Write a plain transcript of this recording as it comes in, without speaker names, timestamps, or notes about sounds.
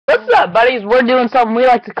What's up, buddies? We're doing something we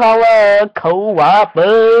like to call a co-op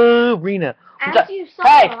arena. As you saw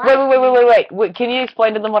Hey, wait. Can you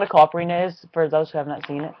explain to them what a co-op arena is for those who have not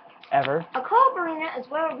seen it ever? A co-op arena is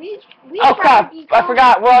where we Oh crap! I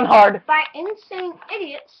forgot. We're on hard. By insane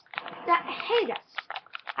idiots that hate us.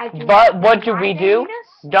 But what do we do?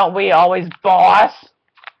 Don't we always boss?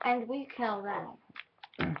 And we kill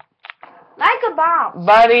them. Like a boss.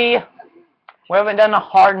 Buddy, we haven't done a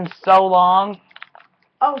hard in so long.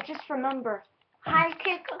 Oh, just remember, high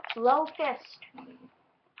kick, low fist.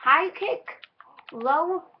 High kick,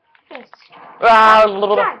 low fist. Die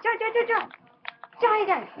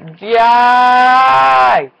again.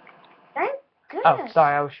 Die! Thank goodness. Oh,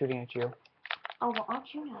 sorry, I was shooting at you. Oh, well,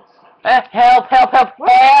 aren't you nice? Help!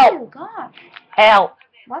 Oh, gosh. Help!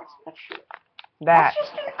 What's that? That's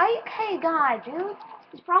just an 8K guy, dude.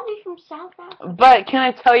 He's probably from South Africa. But can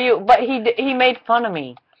I tell you? But he made fun of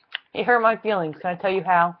me. He hurt my feelings. Can I tell you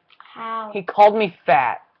how? How? He called me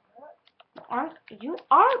fat. You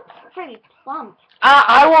are pretty plump.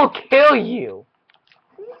 I will kill you.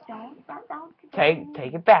 Please don't.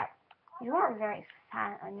 Take it back. You are very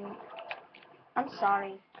fat. I'm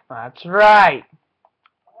sorry. That's right.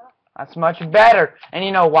 That's much better. And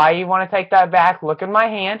you know why you want to take that back? Look at my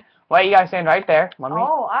hand. Wait, you gotta stand right there. Let me.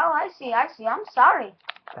 Oh, I see. I'm sorry.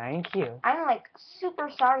 Thank you. I'm like super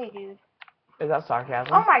sorry, dude. Is that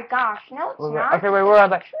sarcasm? Oh my gosh, no, it's not. Okay, wait, where are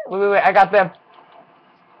they? Wait, I got them.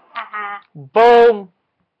 Haha. Boom.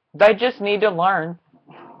 They just need to learn.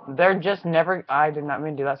 They're just never. I did not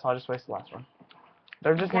mean to do that, so I'll just waste the last one.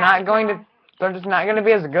 They're just not going to. They're just not going to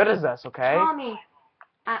be as good as us, okay? Tommy,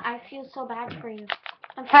 I feel so bad for you.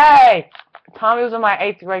 Hey, Tommy was in my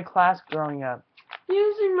 8th grade class growing up. He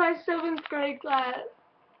was in my 7th grade class.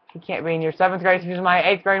 He can't be in your 7th grade. He was in my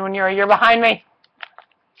 8th grade when you were a year behind me.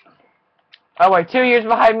 Oh wait, 2 years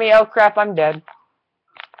behind me. Oh crap, I'm dead.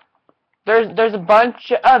 There's a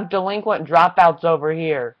bunch of delinquent dropouts over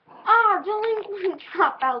here. Ah, delinquent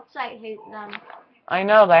dropouts. I hate them. I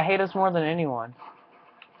know, they hate us more than anyone.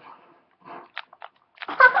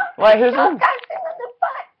 Wait, who's on?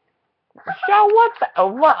 Show what the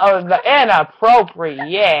what? Oh, the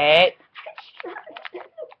inappropriate.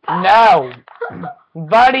 No,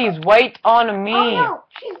 buddies, wait on me. Oh no,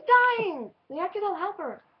 she's dying. We have to go help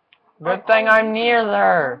her. Good thing I'm near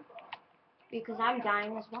her. Because I'm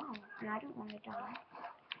dying as well, and I don't want to die.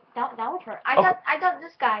 That would hurt. I got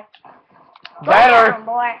this guy. Better. Down,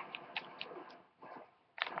 boy.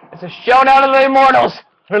 It's a showdown of the immortals.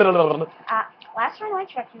 Last time I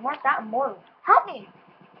checked, you weren't that immortal. Help me.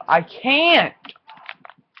 I can't.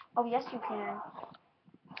 Oh yes, you can.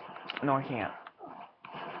 No, I can't.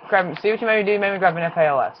 Grab. See what you made me do. You made me grab an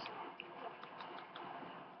FALS.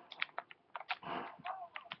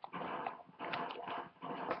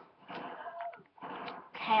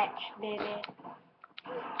 Catch, baby.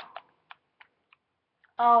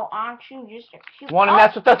 Oh, aren't you just a cute... Want to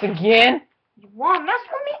mess with us again? You want to mess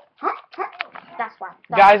with me? Huh? That's why.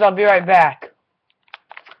 Guys, I'll be right back.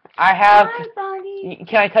 I have... Bye, buddy.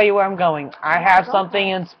 Can I tell you where I'm going? I have something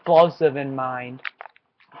explosive in mind.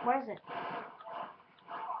 What is it?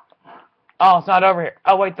 Oh, it's not over here.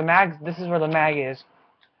 Oh, wait, the mag... This is where the mag is.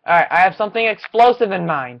 Alright, I have something explosive in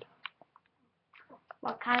mind.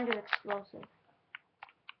 What kind of explosive?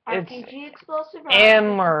 It's RPG explosive? Or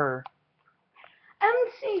hammer.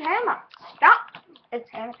 MC Hammer. Stop. It's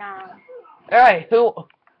hammer time. Alright, who...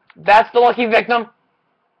 That's the lucky victim.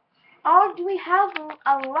 Oh, do we have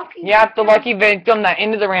a lucky Yeah, victim? the lucky victim that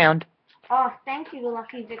ended the round. Oh, thank you, the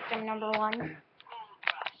lucky victim number 1.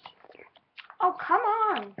 Oh, come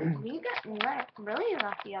on. We got really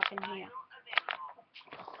lucky up in here.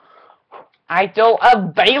 I feel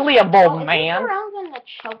available, man. Around when the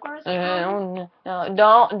chokers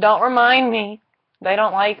come? Don't remind me. They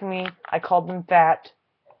don't like me. I called them fat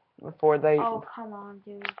before they... Oh, come on,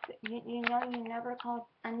 dude. You know you never called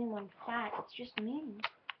anyone fat. It's just mean.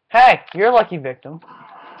 Hey, you're a lucky victim.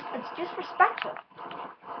 It's disrespectful.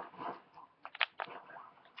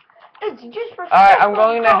 It's disrespectful. Alright, I'm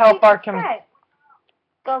going to help our...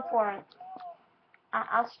 Go for it.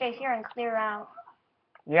 I'll stay here and clear out.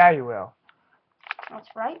 Yeah, you will. That's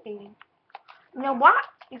right, baby. You know what?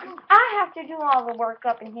 Because I have to do all the work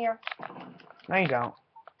up in here. No, you don't.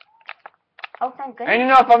 Oh, thank goodness. And you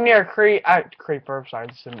know if I'm near a creeper, sorry,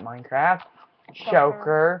 this isn't Minecraft,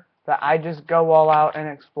 choker, that I just go all out and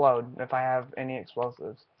explode if I have any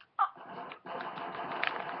explosives.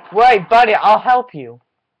 Wait, buddy, I'll help you.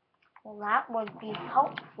 Well, that would be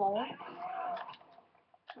helpful.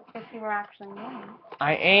 If you were actually mean.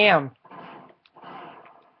 I am.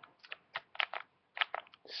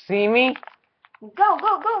 See me? Go,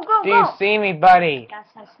 go, go, go, Do you go. see me, buddy? Yes,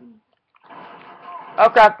 I see. Oh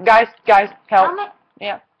crap, guys, help. Coming.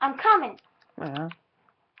 Yeah. I'm coming.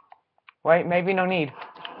 Wait, maybe no need.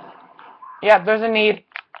 Yeah, there's a need.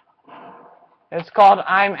 It's called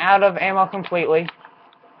I'm out of ammo completely.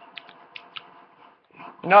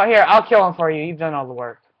 No, here, I'll kill him for you. You've done all the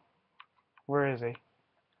work. Where is he?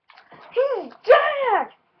 He's dead!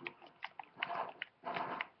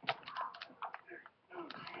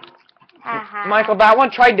 Haha. Michael, that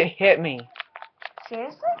one tried to hit me.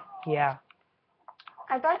 Seriously? Yeah.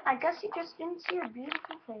 I guess you just didn't see your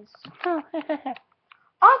beautiful face. Oh,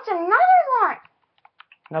 it's another one!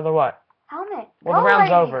 Another what? Helmet. Well, the Go,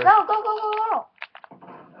 round's lady. over. Go, go, go, go,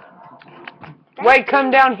 go. Wait,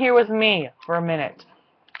 come down here with me for a minute.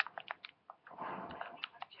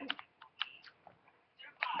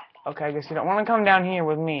 Okay, I guess you don't want to come down here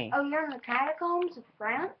with me. Oh, you're in the catacombs of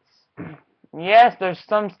France? Yes, there's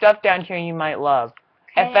some stuff down here you might love.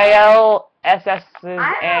 KO. FALSS's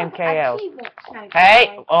I and have KO. a T-Rex sniper.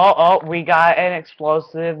 Hey! Oh, we got an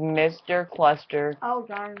explosive Mr. Cluster. Oh,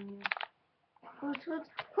 darn you. Who's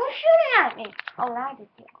shooting at me? Oh, that is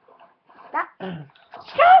it.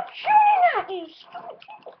 Stop shooting at me, stupid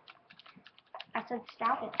people. I said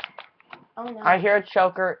stop it. Oh, no. I hear a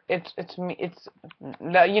choker. It's me.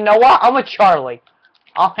 No, you know what? I'm a Charlie.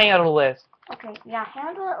 I'll handle this. Okay, yeah,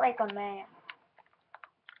 handle it like a man.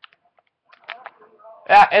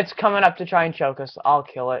 Yeah, it's coming up to try and choke us. I'll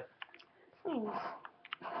kill it. Please.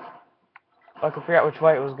 I can figure out which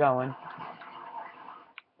way it was going.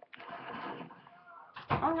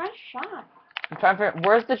 Oh, nice shot. I'm trying to figure out,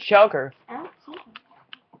 where's the choker? I don't see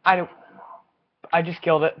him. I just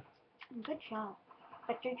killed it. Good job.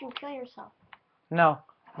 But did you kill yourself? No.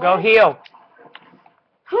 Go heal.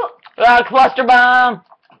 Huh. Cluster bomb!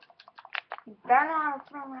 You better not have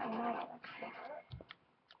thrown that in my direction.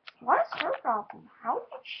 What is her problem? How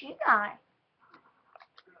did she die?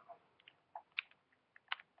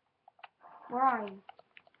 Where are you?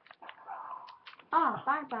 Ah,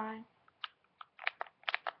 bye-bye.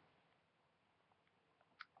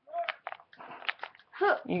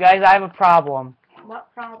 Huh. You guys, I have a problem.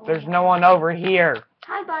 What problem? There's no one over here.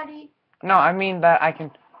 Hi, buddy. No, I mean that I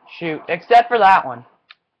can shoot. Except for that one.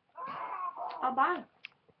 Oh, bye.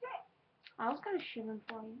 I was gonna shoot him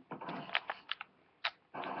for you.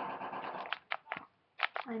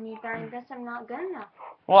 I guess I'm not good enough.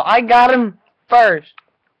 Well, I got him first.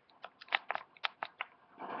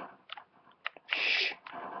 Shh.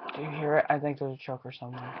 Do you hear it? I think there's a choker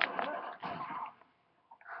somewhere.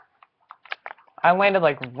 I landed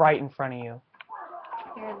like right in front of you.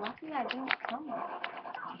 You're lucky I didn't kill you.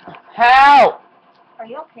 Help! Are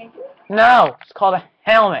you okay, dude? No, it's called a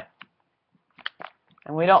helmet.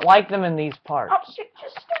 And we don't like them in these parts. Oh, shit,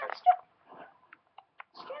 just stand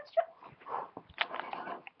still. Stand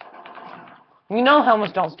still. You know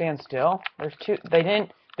helmets don't stand still. There's two. They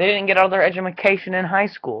didn't get all their education in high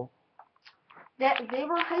school. They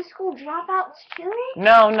were high school dropouts too?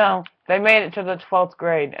 No. They made it to the 12th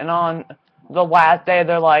grade, and on the last day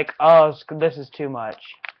they're like, "Oh, this is too much."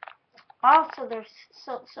 Oh, so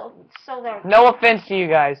they're No offense to you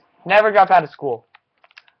guys. Never drop out of school.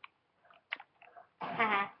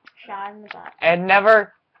 haha, shot in the butt. And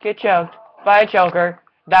never get choked by a choker.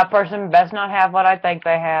 That person best not have what I think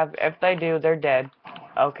they have. If they do, they're dead.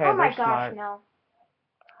 Okay, Oh my they're gosh, smart. no.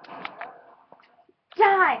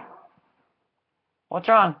 Die! What's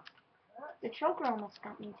wrong? The choker almost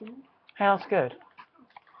got me, dude. Hey, that's good.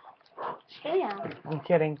 Stay down. I'm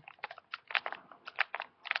kidding.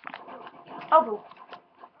 Oh, boo.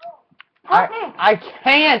 Help me! I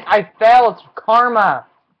can't! I fell! It's karma!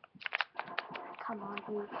 Come on,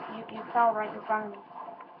 dude. You fell right in front of me.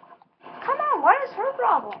 Come on, what is her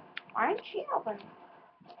problem? Why ain't she helping me?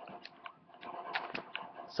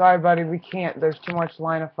 Sorry, buddy, we can't. There's too much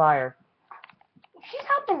line of fire. She's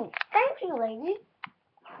helping me. Thank you, lady.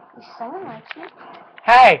 Is someone likes me?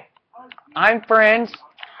 Hey! I'm friends.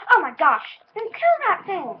 Oh my gosh! Then kill that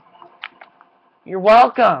thing! You're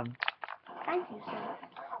welcome. Thank you, sir.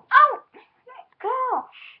 Oh!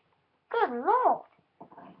 Gosh! Good lord!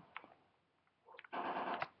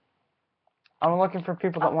 I'm looking for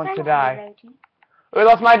people that want thank to you, die. lady. Ooh,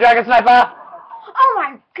 that's my dragon sniper! Oh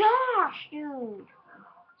my gosh, dude!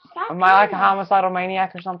 Stop Am I like a killing me. homicidal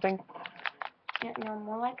maniac or something? No,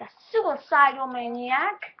 more like a suicidal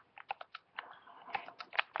maniac.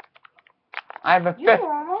 I have a You fifth.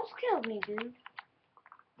 almost killed me, dude.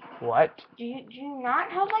 What? Do you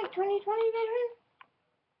not have like 20/20 vision?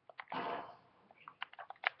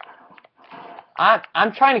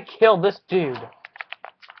 I'm trying to kill this dude.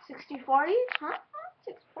 60/40? Huh?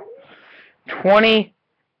 6/40? 20,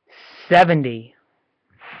 70.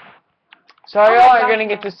 So Oh my y'all aren't gosh, gonna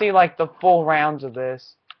get to see like the full rounds of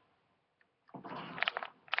this.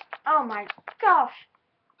 Oh my gosh.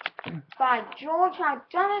 By George, I've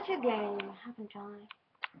done it again, haven't I?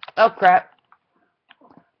 Oh crap.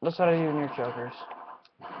 That's what I do in your chokers.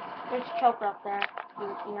 There's a choker up there.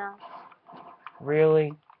 You know.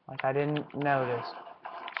 Really? Like I didn't notice.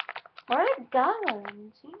 Where'd it go?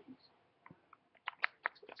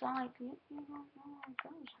 It's like you don't know where it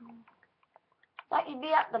goes. Thought you'd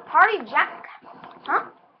be at the party, Jack. Huh?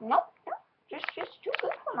 Nope. Just too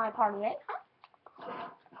good for my party, eh? Huh?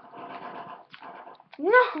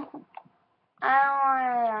 No.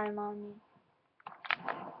 I'm on you.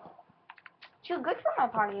 Too good for my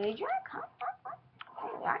party, eh, Jack? Huh?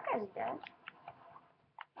 Oh, that guy's dead.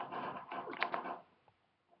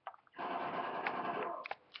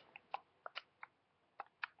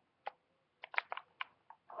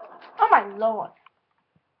 Oh my lord.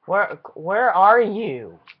 Where are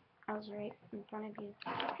you? I was right in front of you.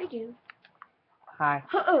 Hey, dude. Hi.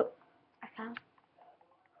 I found.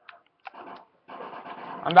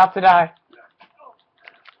 I'm about to die.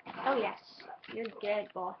 Oh yes. You're dead,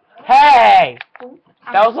 boy. Hey! Oh,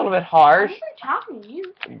 That was a little bit harsh. I'm even talking to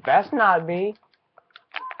you. Best not be.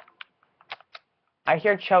 I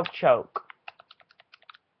hear choke.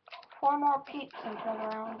 4 more peeps until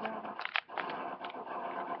the round's over.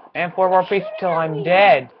 And 4 more pieces till I'm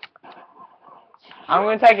dead. I'm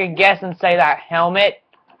gonna take a guess and say that helmet.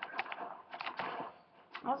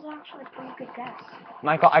 That was actually a pretty good guess.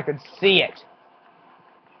 Michael, I could see it.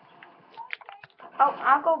 Oh,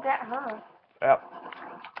 I'll go get her. Yep.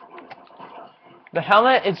 The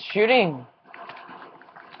helmet is shooting.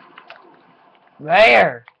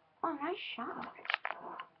 There. Oh, nice shot.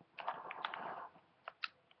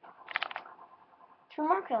 2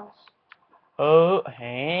 more kills. Oh,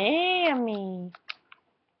 hammy.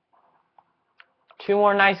 2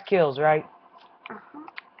 more nice kills, right? Uh-huh.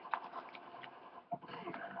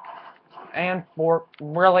 And 4,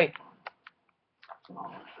 really.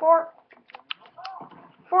 Fort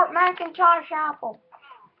Macintosh Apple.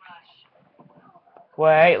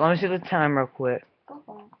 Wait, let me see the time real quick. Go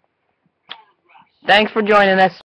on. Thanks for joining us.